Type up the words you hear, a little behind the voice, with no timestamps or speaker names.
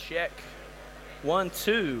Check. 1,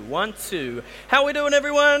 2, 1, 2. How we doing,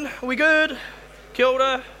 everyone? Are we good? Kia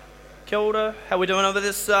ora. Kia ora. How we doing over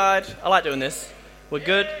this side? I like doing this. We're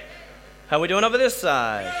good? How we doing over this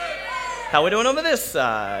side? How we doing over this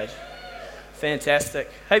side?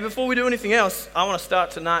 Fantastic. Hey, before we do anything else, I want to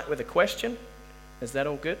start tonight with a question. Is that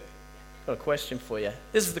all good? Got a question for you.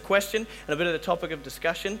 This is the question and a bit of the topic of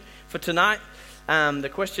discussion for tonight.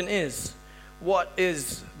 The question is, what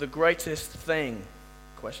is the greatest thing?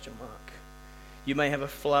 Question mark. You may have a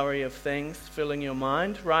flurry of things filling your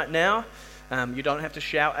mind right now. You don't have to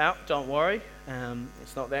shout out, don't worry.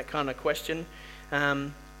 It's not that kind of question.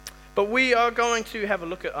 But we are going to have a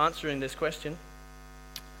look at answering this question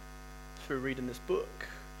through reading this book.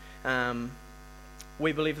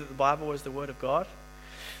 We believe that the Bible is the Word of God.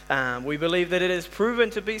 We believe that it is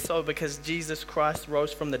proven to be so because Jesus Christ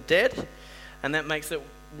rose from the dead, and that makes it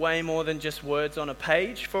way more than just words on a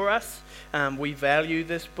page for us. We value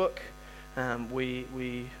this book.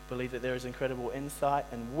 We believe that there is incredible insight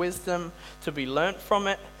and wisdom to be learnt from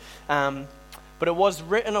it. But it was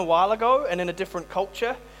written a while ago and in a different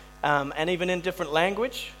culture, and even in different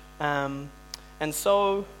language. And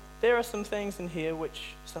so there are some things in here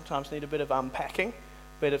which sometimes need a bit of unpacking,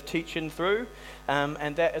 a bit of teaching through,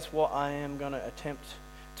 and that is what I am going to attempt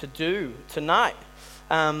to do tonight.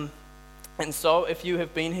 And so if you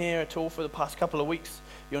have been here at all for the past couple of weeks,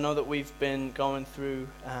 you'll know that we've been going through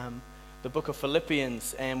the book of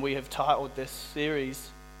Philippians, and we have titled this series,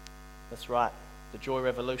 that's right, The Joy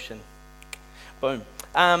Revolution. Boom.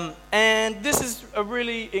 And this is a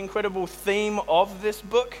really incredible theme of this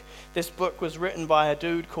book. This book was written by a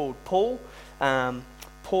dude called Paul.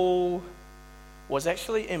 Paul was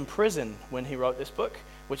actually in prison when he wrote this book,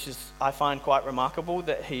 which is, I find, quite remarkable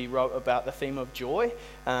that he wrote about the theme of joy.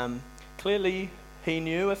 Clearly, he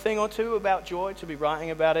knew a thing or two about joy to be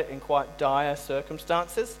writing about it in quite dire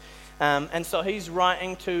circumstances. And so he's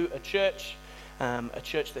writing to a church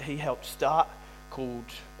that he helped start called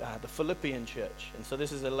the Philippian church. And so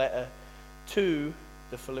this is a letter to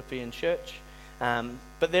the Philippian church.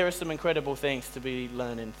 But there are some incredible things to be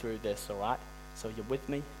learning through this, all right? So you're with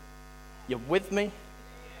me? You're with me?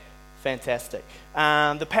 Fantastic.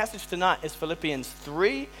 The passage tonight is Philippians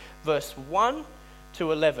 3, verse 1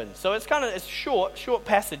 to 11. So it's short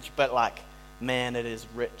passage, but like, man, it is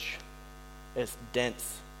rich. It's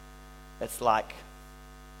dense. It's like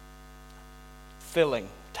filling,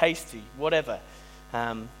 tasty, whatever.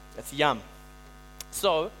 It's yum.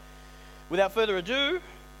 So, without further ado,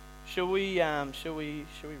 shall we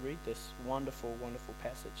read this wonderful, wonderful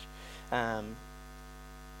passage?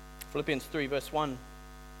 Philippians 3, verse 1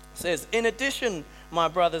 says, "In addition, my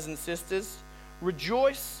brothers and sisters,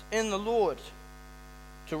 rejoice in the Lord.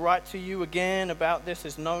 To write to you again about this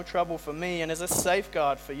is no trouble for me and is a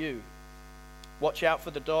safeguard for you. Watch out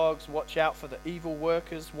for the dogs, watch out for the evil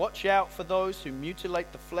workers, watch out for those who mutilate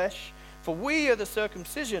the flesh. For we are the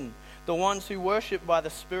circumcision, the ones who worship by the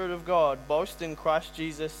Spirit of God, boast in Christ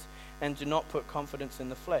Jesus, and do not put confidence in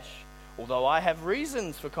the flesh. Although I have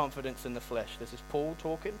reasons for confidence in the flesh," this is Paul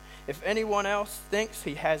talking, "if anyone else thinks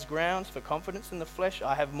he has grounds for confidence in the flesh,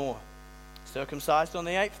 I have more. Circumcised on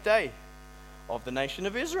the 8th day, of the nation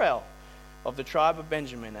of Israel, of the tribe of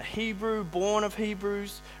Benjamin, a Hebrew born of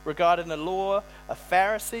Hebrews, regarding the law, a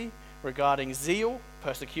Pharisee, regarding zeal,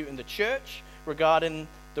 persecuting the church, regarding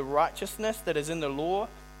the righteousness that is in the law,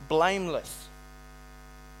 blameless.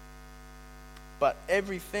 But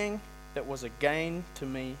everything that was a gain to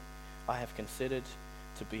me, I have considered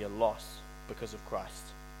to be a loss because of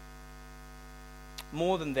Christ.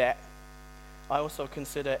 More than that, I also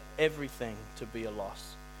consider everything to be a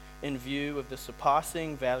loss, in view of the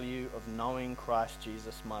surpassing value of knowing Christ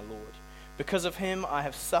Jesus my Lord. Because of him I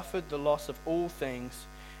have suffered the loss of all things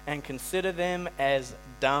and consider them as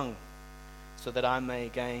dung, so that I may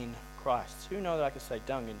gain Christ." Who knows that I could say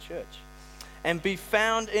dung in church? "And be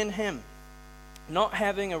found in him, not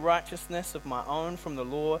having a righteousness of my own from the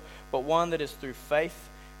law, but one that is through faith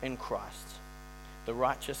in Christ, the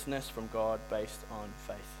righteousness from God based on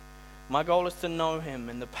faith. My goal is to know him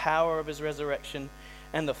and the power of his resurrection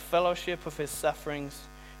and the fellowship of his sufferings,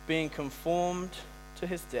 being conformed to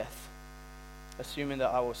his death, assuming that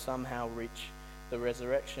I will somehow reach the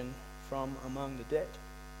resurrection from among the dead."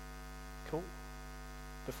 Cool.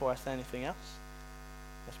 Before I say anything else,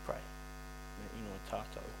 let's pray.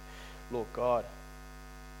 Lord God,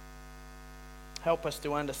 help us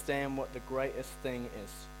to understand what the greatest thing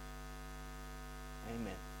is.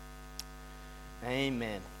 Amen.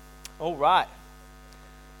 Amen. All right.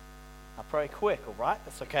 I'll pray quick, all right?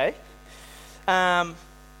 That's okay.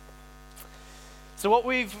 So what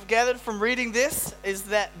we've gathered from reading this is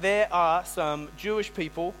that there are some Jewish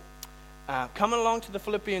people coming along to the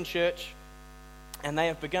Philippian church, and they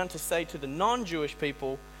have begun to say to the non-Jewish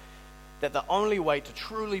people that the only way to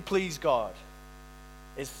truly please God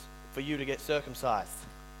is for you to get circumcised.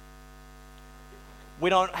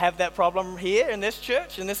 We don't have that problem here in this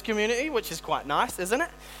church, in this community, which is quite nice, isn't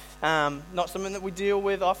it? Not something that we deal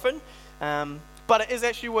with often, but it is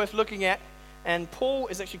actually worth looking at. And Paul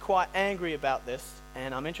is actually quite angry about this,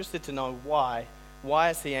 and I'm interested to know why.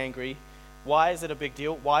 Why is he angry? Why is it a big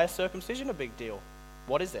deal? Why is circumcision a big deal?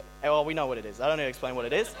 What is it? Well, we know what it is. I don't need to explain what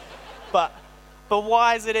it is. But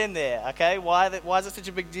why is it in there, okay? Why is it such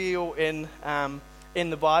a big deal in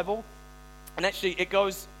the Bible? And actually,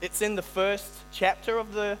 it's in the first chapter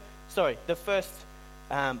of the first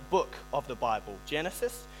book of the Bible,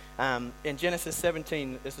 Genesis. In Genesis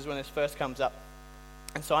 17, this is when this first comes up.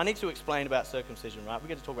 And so I need to explain about circumcision, right? We're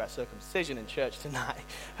going to talk about circumcision in church tonight.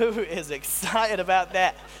 Who is excited about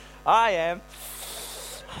that? I am.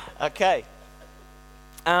 Okay.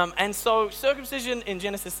 And so circumcision in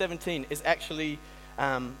Genesis 17 is actually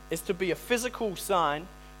is to be a physical sign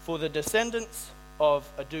for the descendants of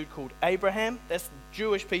a dude called Abraham. That's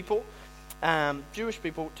Jewish people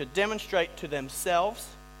to demonstrate to themselves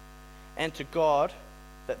and to God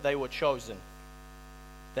that they were chosen.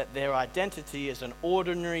 That their identity as an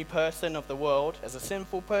ordinary person of the world, as a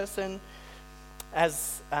sinful person,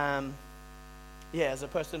 as a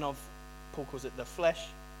person of, Paul calls it the flesh,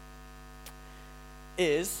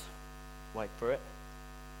 is, wait for it,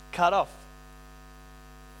 cut off.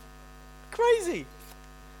 Crazy.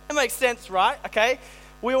 It makes sense, right? Okay.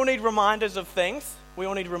 We all need reminders of things.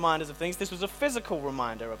 This was a physical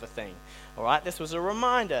reminder of a thing. All right. This was a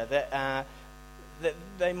reminder that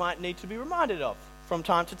they might need to be reminded of from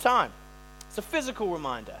time to time. It's a physical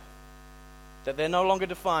reminder that they're no longer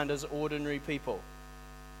defined as ordinary people,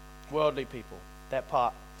 worldly people. That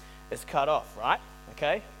part is cut off, right?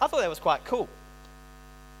 Okay. I thought that was quite cool.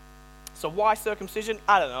 So why circumcision?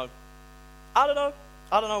 I don't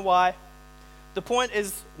know why. The point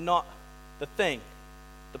is not the thing.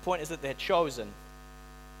 The point is that they're chosen.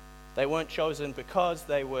 They weren't chosen because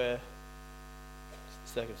they were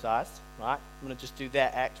circumcised, right? I'm going to just do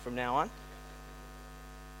that act from now on.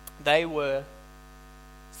 They were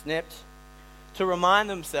snipped to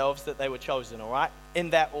remind themselves that they were chosen, all right?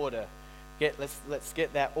 In that order. Let's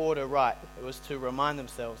get that order right. It was to remind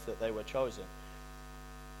themselves that they were chosen.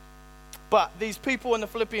 But these people in the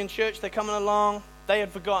Philippian church, they're coming along, they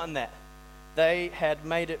had forgotten that. They had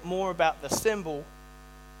made it more about the symbol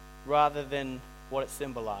rather than what it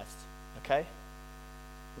symbolized. Okay?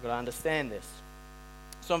 We've got to understand this.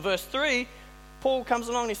 So in verse 3, Paul comes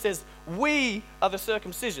along and he says, we are the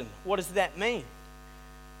circumcision. What does that mean?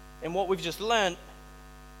 And what we've just learned,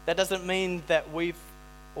 that doesn't mean that we've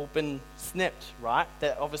all been snipped, right?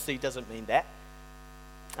 That obviously doesn't mean that.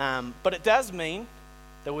 But it does mean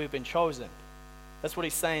that we've been chosen. That's what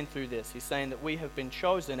he's saying through this. He's saying that we have been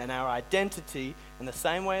chosen, and our identity, in the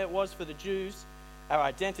same way it was for the Jews, our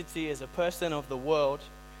identity as a person of the world,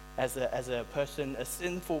 as a person, a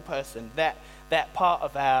sinful person, that part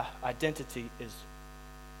of our identity is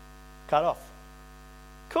cut off.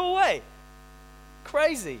 Cool way.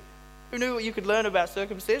 Crazy. Who knew what you could learn about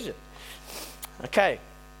circumcision? Okay.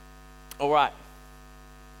 All right.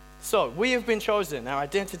 So, we have been chosen. Our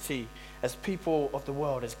identity as people of the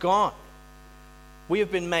world is gone. We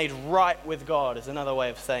have been made right with God is another way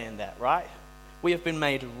of saying that, right? We have been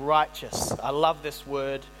made righteous. I love this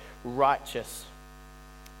word, righteous.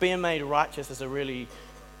 Being made righteous is a really,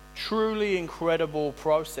 truly incredible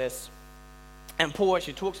process. And Paul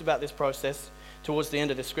actually talks about this process towards the end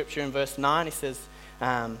of the scripture in verse 9. He says,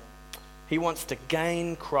 he wants to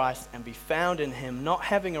gain Christ and be found in him, not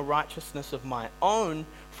having a righteousness of my own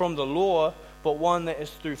from the law, but one that is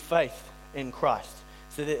through faith in Christ.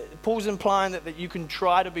 So Paul's implying that you can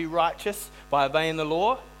try to be righteous by obeying the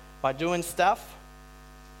law, by doing stuff.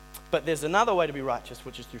 But there's another way to be righteous,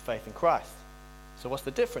 which is through faith in Christ. So what's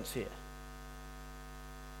the difference here?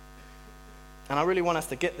 And I really want us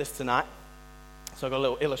to get this tonight. So I've got a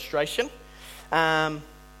little illustration.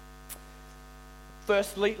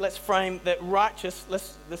 Firstly, let's frame that righteous.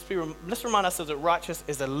 Let's remind ourselves that righteous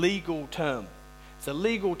is a legal term. It's a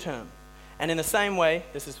legal term. And in the same way,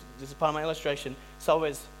 this is part of my illustration, so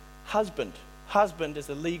is husband. Husband is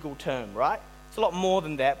a legal term, right? It's a lot more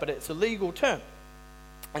than that, but it's a legal term.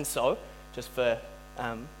 And so, just for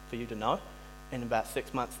you to know, in about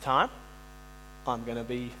 6 months' time, I'm going to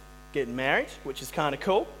be getting married, which is kind of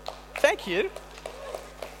cool. Thank you.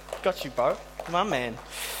 Got you, bro. My man.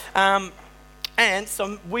 And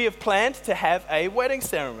so we have planned to have a wedding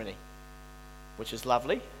ceremony. which is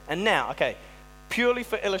lovely. And now, okay, purely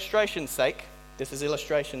for illustration's sake, this is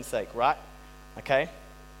illustration's sake, right? Okay,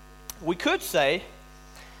 we could say,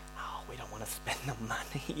 oh, we don't want to spend the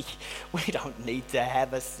money. We don't need to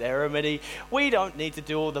have a ceremony. We don't need to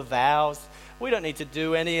do all the vows. We don't need to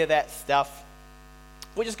do any of that stuff.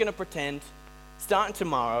 We're just going to pretend, starting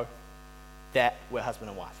tomorrow, that we're husband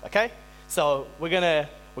and wife, okay? So we're gonna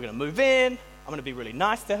move in. I'm going to be really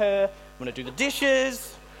nice to her. I'm going to do the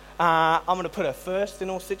dishes. I'm going to put her first in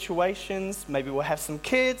all situations. Maybe we'll have some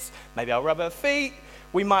kids. Maybe I'll rub her feet.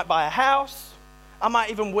 We might buy a house. I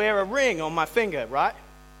might even wear a ring on my finger, right?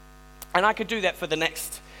 And I could do that for the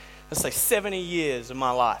next, let's say, 70 years of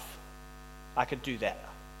my life. I could do that.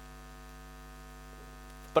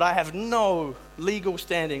 But I have no legal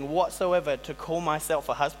standing whatsoever to call myself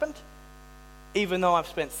a husband, even though I've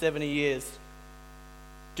spent 70 years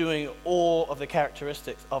doing all of the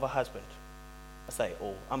characteristics of a husband. I say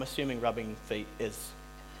all. I'm assuming rubbing feet is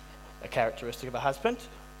a characteristic of a husband,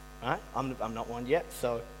 right? I'm not one yet,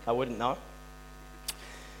 so I wouldn't know.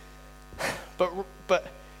 But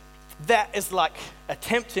that is like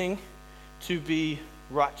attempting to be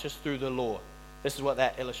righteous through the law. This is what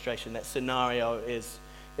that illustration, that scenario is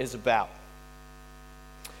about.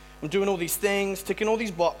 I'm doing all these things, ticking all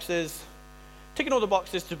the boxes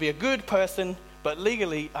to be a good person, but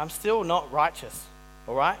legally I'm still not righteous,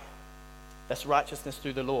 all right? That's righteousness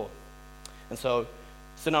through the law. And so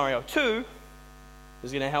scenario 2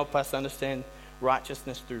 is going to help us understand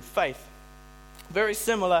righteousness through faith. Very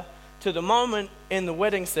similar to the moment in the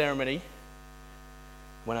wedding ceremony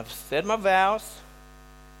when I've said my vows,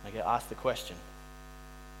 I get asked the question,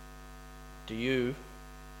 do you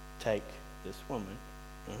take this woman?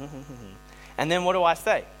 And then what do I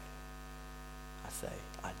say? I say,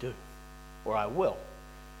 I do. Or I will.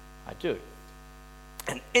 I do.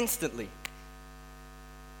 And instantly,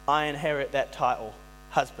 I inherit that title,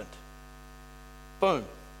 husband. Boom.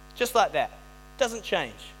 Just like that. Doesn't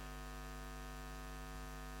change.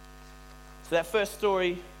 So that first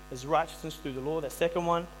story is righteousness through the law. That second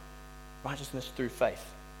one, righteousness through faith.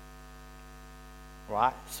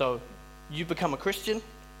 Right? So you become a Christian,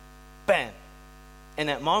 bam. In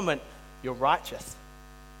that moment, you're righteous.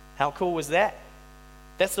 How cool was that?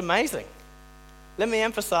 That's amazing. Let me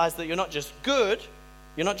emphasize that you're not just good,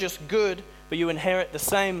 but you inherit the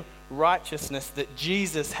same righteousness that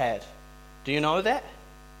Jesus had. Do you know that?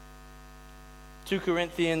 2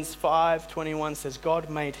 Corinthians 5:21 says, God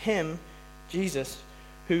made him, Jesus,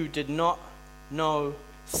 who did not know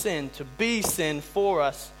sin, to be sin for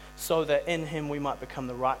us, so that in him we might become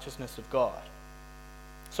the righteousness of God.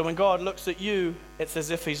 So when God looks at you, it's as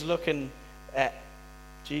if he's looking at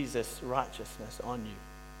Jesus' righteousness on you.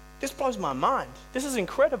 This blows my mind. This is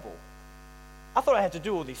incredible. I thought I had to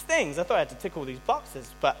do all these things. I thought I had to tick all these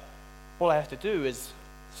boxes, but all I have to do is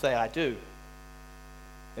say I do,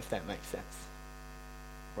 if that makes sense.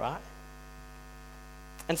 Right?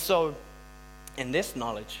 And so, in this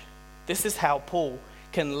knowledge, this is how Paul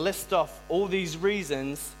can list off all these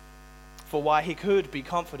reasons for why he could be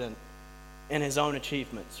confident in his own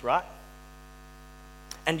achievements, right?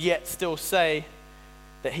 And yet still say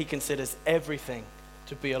that he considers everything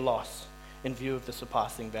to be a loss in view of the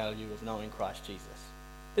surpassing value of knowing Christ Jesus.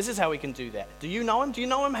 This is how he can do that. Do you know him? Do you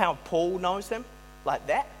know him how Paul knows him? Like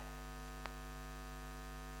that?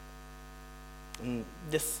 And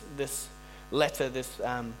this letter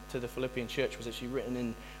to the Philippian church was actually written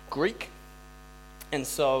in Greek. And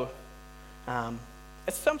so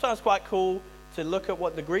it's sometimes quite cool to look at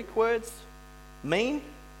what the Greek words mean,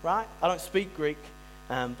 right? I don't speak Greek,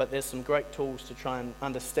 but there's some great tools to try and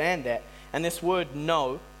understand that. And this word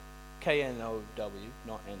know, K-N-O-W,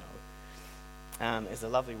 not N-O, is a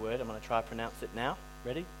lovely word. I'm going to try to pronounce it now.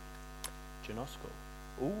 Ready? Ginosko.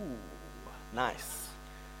 Ooh, nice.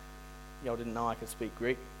 Y'all didn't know I could speak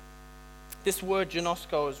Greek. This word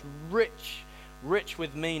ginosko is rich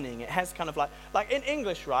with meaning. It has kind of like in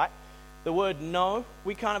English, right? The word know,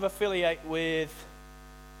 we kind of affiliate with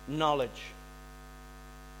knowledge.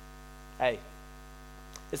 Hey,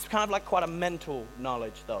 it's kind of like quite a mental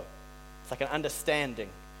knowledge though. It's like an understanding.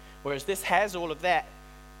 Whereas this has all of that,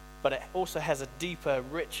 but it also has a deeper,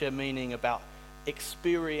 richer meaning about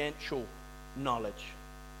experiential knowledge,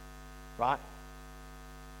 right?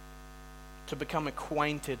 To become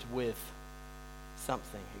acquainted with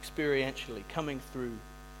something, experientially, coming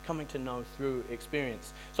to know through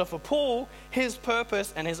experience. So for Paul, his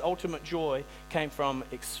purpose and his ultimate joy came from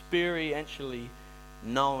experientially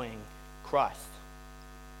knowing Christ.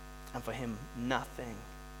 And for him, nothing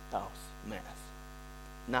else matters.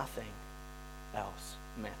 Nothing else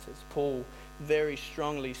matters. Paul very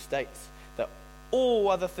strongly states that all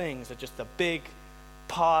other things are just a big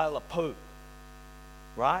pile of poo,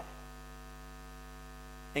 right?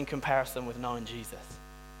 In comparison with knowing Jesus.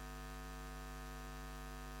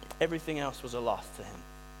 Everything else was a loss to him.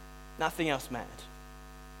 Nothing else mattered.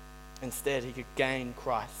 Instead, he could gain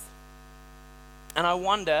Christ. And I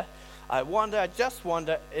just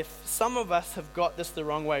wonder if some of us have got this the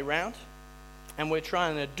wrong way round, and we're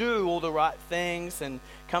trying to do all the right things and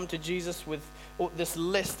come to Jesus with this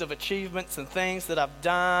list of achievements and things that I've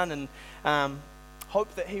done, and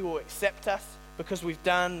hope that he will accept us because we've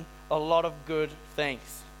done a lot of good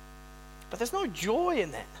things. But there's no joy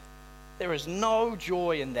in that. There is no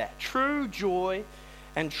joy in that. True joy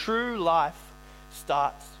and true life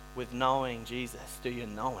starts with knowing Jesus. Do you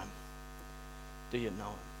know him? Do you know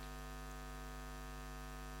him?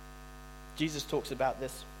 Jesus talks about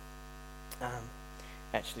this,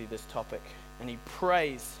 this topic, and he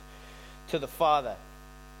prays to the Father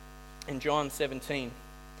in John 17.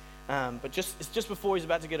 But it's just before he's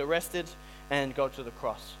about to get arrested and go to the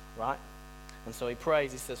cross, right? And so he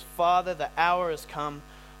prays, he says, Father, the hour has come.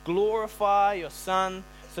 Glorify your Son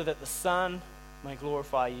so that the Son may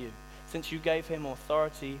glorify you, since you gave him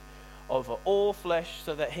authority over all flesh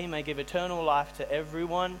so that he may give eternal life to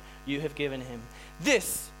everyone you have given him.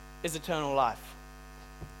 This is eternal life,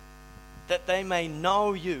 that they may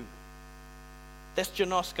know you. That's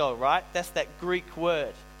ginosko, right? That's that Greek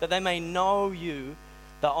word. That they may know you,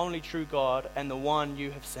 the only true God, and the one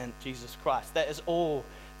you have sent, Jesus Christ. That is all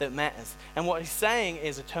that matters. And what he's saying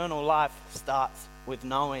is eternal life starts with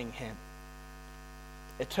knowing him.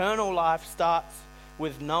 Eternal life starts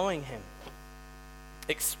with knowing him.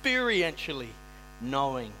 Experientially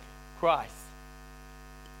knowing Christ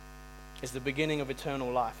is the beginning of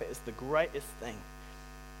eternal life. It is the greatest thing.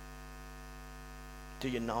 Do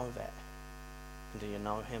you know that? Do you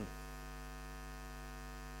know him?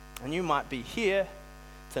 And you might be here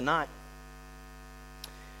tonight,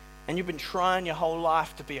 and you've been trying your whole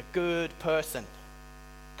life to be a good person.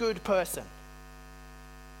 Good person.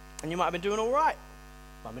 And you might have been doing all right.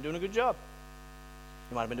 You might have been doing a good job.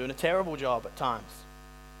 You might have been doing a terrible job at times.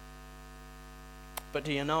 But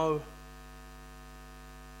do you know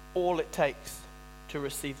all it takes to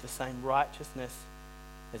receive the same righteousness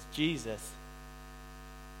as Jesus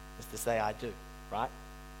is to say, I do, right?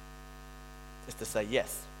 Is to say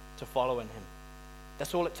yes, to follow in him.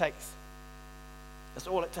 That's all it takes. That's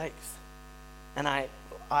all it takes. And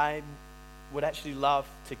I would actually love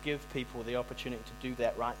to give people the opportunity to do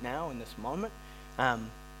that right now in this moment. And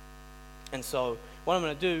so what I'm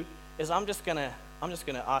going to do is I'm just going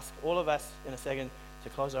to ask all of us in a second to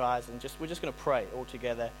close our eyes, and we're just going to pray all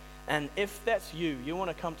together. And if that's you want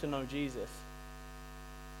to come to know Jesus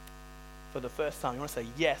for the first time, you want to say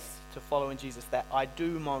yes to following Jesus, that I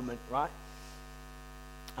do moment, right?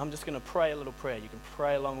 I'm just going to pray a little prayer. You can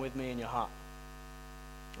pray along with me in your heart.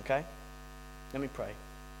 Okay? Let me pray.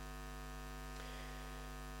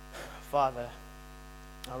 Father,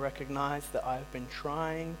 I recognize that I've been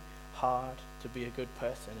trying hard to be a good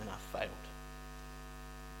person and I've failed.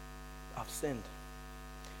 I've sinned.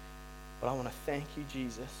 But I want to thank you,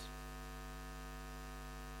 Jesus.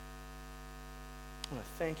 I want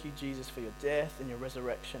to thank you, Jesus, for your death and your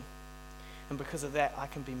resurrection. And because of that, I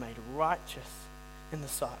can be made righteous in the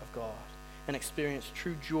sight of God and experience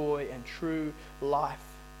true joy and true life.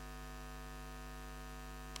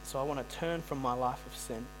 So I want to turn from my life of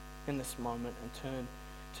sin in this moment and turn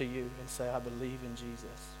to you and say, I believe in Jesus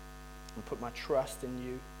and put my trust in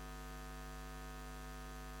you.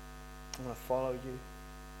 I want to follow you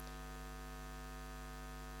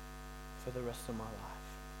for the rest of my life.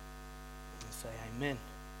 And say amen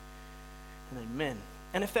and amen.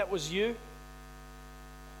 And if that was you,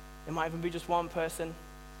 it might even be just one person.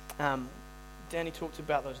 Danny talked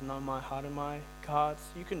about those know my heart and my cards.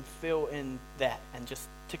 You can fill in that and just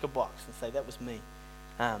tick a box and say that was me,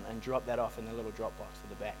 and drop that off in the little drop box at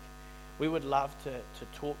the back. We would love to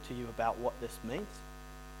talk to you about what this means.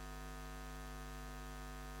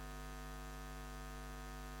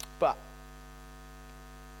 But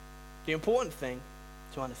the important thing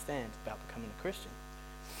to understand about becoming a Christian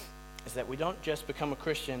is that we don't just become a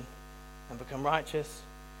Christian and become righteous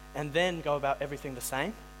and then go about everything the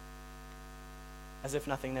same as if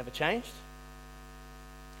nothing never changed,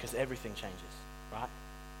 because everything changes, right?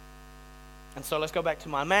 And so let's go back to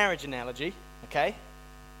my marriage analogy, okay?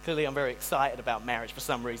 Clearly I'm very excited about marriage for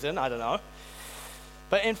some reason, I don't know.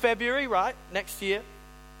 But in February, right, next year,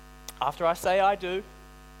 after I say I do,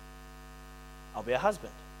 I'll be a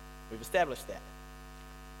husband. We've established that.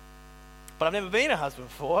 But I've never been a husband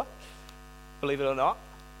before, believe it or not.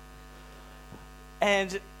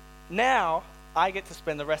 And now I get to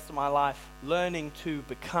spend the rest of my life learning to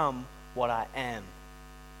become what I am.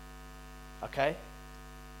 Okay?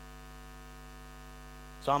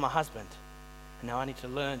 So I'm a husband. And now I need to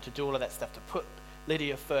learn to do all of that stuff, to put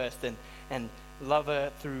Lydia first and love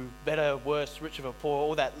her through better, worse, richer or poor,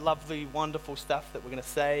 all that lovely, wonderful stuff that we're going to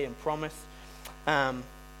say and promise. And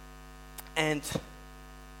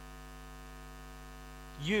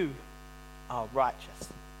you are righteous.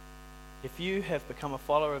 If you have become a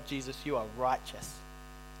follower of Jesus, you are righteous.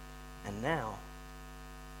 And now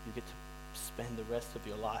you get to spend the rest of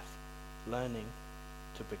your life learning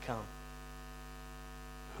to become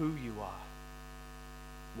who you are,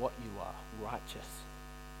 what you are, righteous.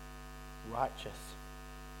 Righteous.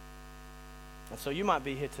 And so you might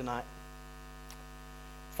be here tonight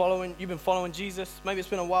you've been following Jesus. Maybe it's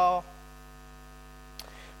been a while,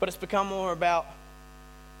 but it's become more about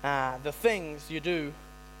the things you do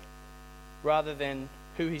rather than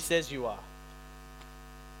who he says you are.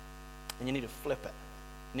 And you need to flip it.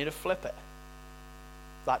 You need to flip it.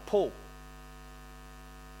 Like Paul.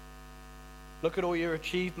 Look at all your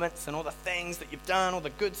achievements and all the things that you've done, all the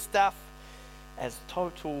good stuff, as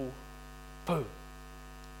total poo.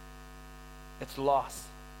 It's loss.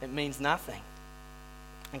 It means nothing.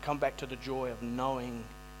 And come back to the joy of knowing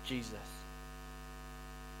Jesus.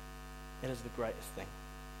 It is the greatest thing.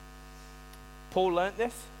 Paul learnt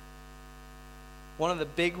this. One of the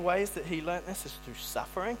big ways that he learnt this is through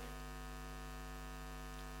suffering.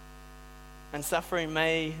 And suffering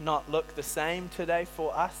may not look the same today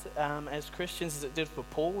for us as Christians as it did for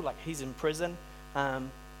Paul. Like, he's in prison.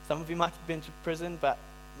 Some of you might have been to prison, but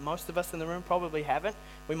most of us in the room probably haven't.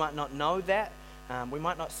 We might not know that. We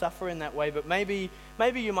might not suffer in that way, but maybe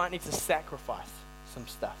you might need to sacrifice some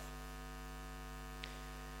stuff.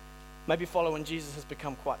 Maybe following Jesus has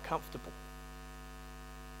become quite comfortable.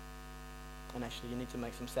 And actually you need to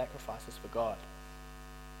make some sacrifices for God.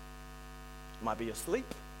 It might be your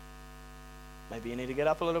sleep. Maybe you need to get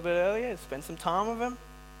up a little bit earlier and spend some time with him.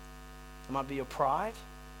 It might be your pride.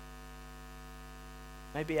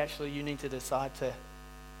 Maybe actually you need to decide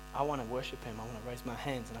I want to worship him. I want to raise my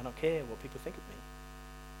hands and I don't care what people think of me.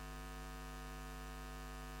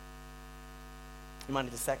 You might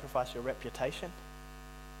need to sacrifice your reputation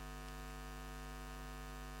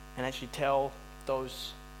and actually tell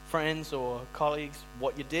those friends or colleagues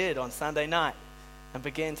what you did on Sunday night and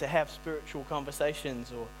begin to have spiritual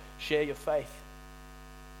conversations or share your faith.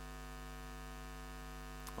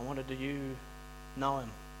 I wonder, do you know him?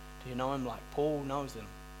 Do you know him like Paul knows him?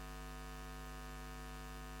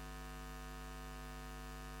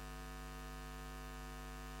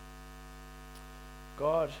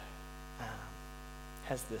 God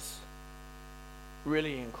has this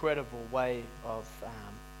really incredible way of,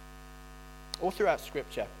 all throughout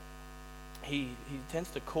Scripture, he tends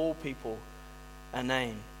to call people a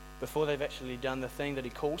name before they've actually done the thing that he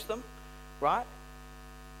calls them, right?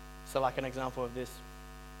 So like an example of this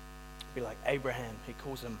would be like Abraham. He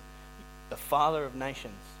calls him the father of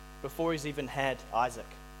nations before he's even had Isaac.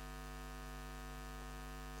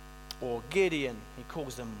 Or Gideon, he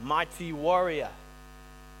calls him mighty warrior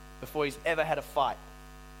before he's ever had a fight.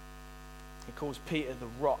 He calls Peter the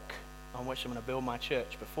rock on which I'm going to build my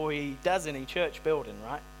church before he does any church building,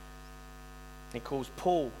 right? He calls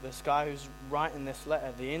Paul, this guy who's writing this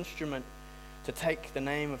letter, the instrument to take the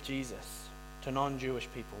name of Jesus to non-Jewish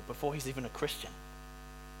people before he's even a Christian.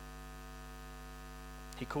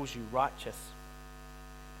 He calls you righteous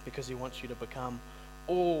because he wants you to become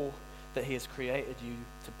all that he has created you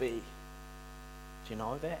to be. Do you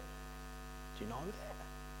know that? Do you know that?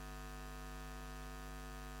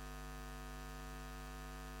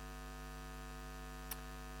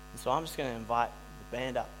 And so I'm just going to invite the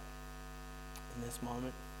band up in this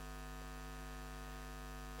moment.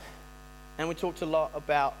 And we talked a lot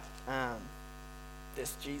about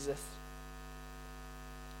this Jesus.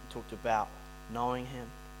 We talked about knowing him.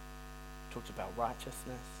 We talked about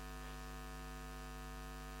righteousness.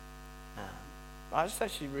 I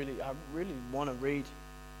really want to read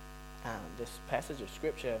this passage of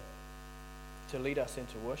Scripture to lead us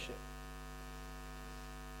into worship.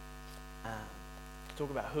 To talk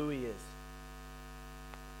about who he is.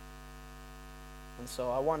 And so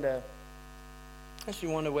I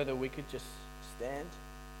actually wonder whether we could just stand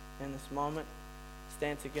in this moment,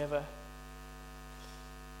 stand together.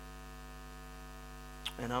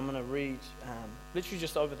 And I'm going to read literally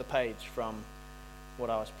just over the page from what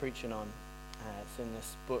I was preaching on. It's in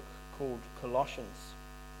this book called Colossians.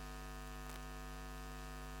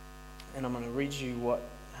 And I'm going to read you what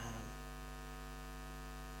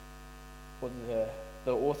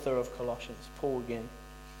the author of Colossians, Paul again,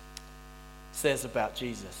 says about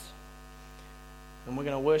Jesus. And we're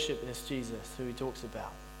going to worship this Jesus who he talks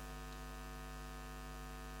about.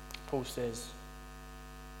 Paul says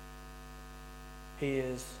he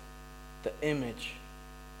is the image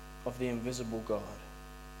of the invisible God,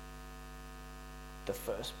 the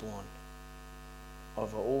firstborn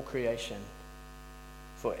over all creation.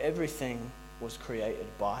 For everything was created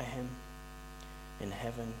by him in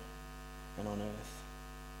heaven and on earth.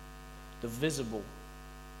 The visible,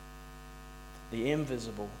 the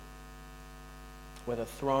invisible, whether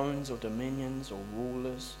thrones or dominions or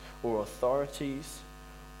rulers or authorities,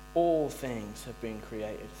 all things have been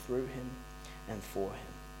created through him and for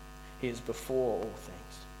him. He is before all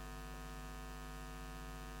things.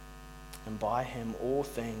 And by him all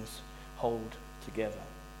things hold together.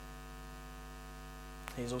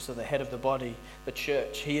 He is also the head of the body, the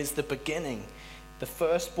church. He is the beginning, the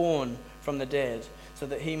firstborn from the dead, so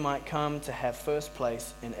that he might come to have first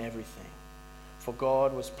place in everything. For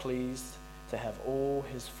God was pleased to have all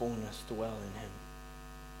his fullness dwell in him,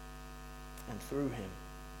 and through him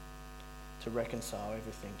to reconcile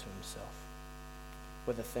everything to himself,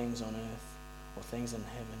 whether things on earth or things in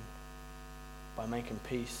heaven, by making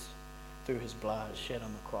peace through his blood shed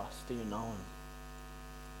on the cross. Do you know him?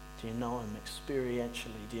 Do you know him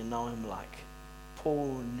experientially? Do you know him like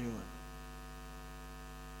Paul knew him?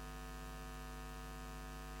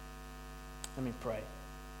 Let me pray.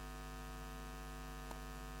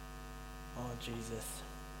 Oh, Jesus,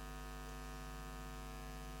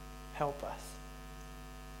 help us.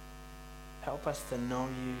 Help us to know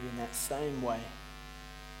you in that same way.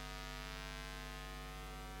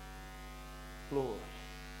 Lord,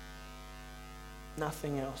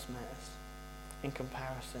 nothing else matters in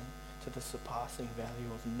comparison to the surpassing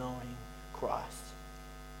value of knowing Christ.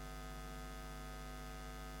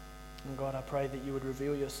 And God, I pray that you would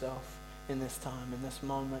reveal yourself in this time, in this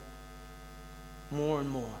moment, more and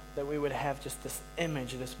more, that we would have just this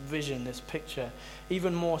image, this vision, this picture,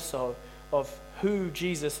 even more so of who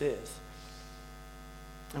Jesus is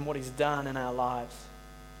and what he's done in our lives.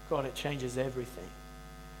 God, it changes everything.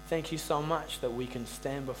 Thank you so much that we can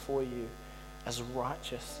stand before you as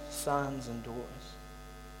righteous sons and daughters.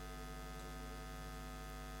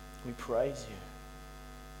 We praise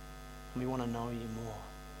you. We want to know you more.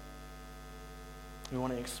 We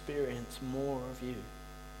want to experience more of you.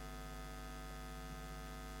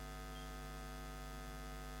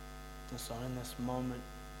 And so in this moment,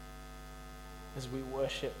 as we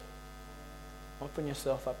worship, open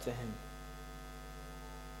yourself up to him.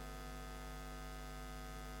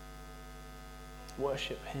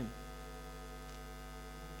 Worship him.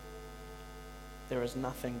 There is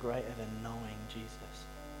nothing greater than knowing Jesus.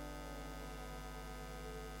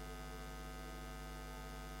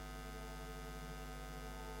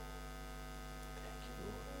 Thank you,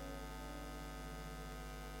 Lord.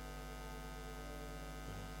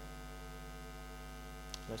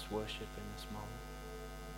 Let's worship in this moment.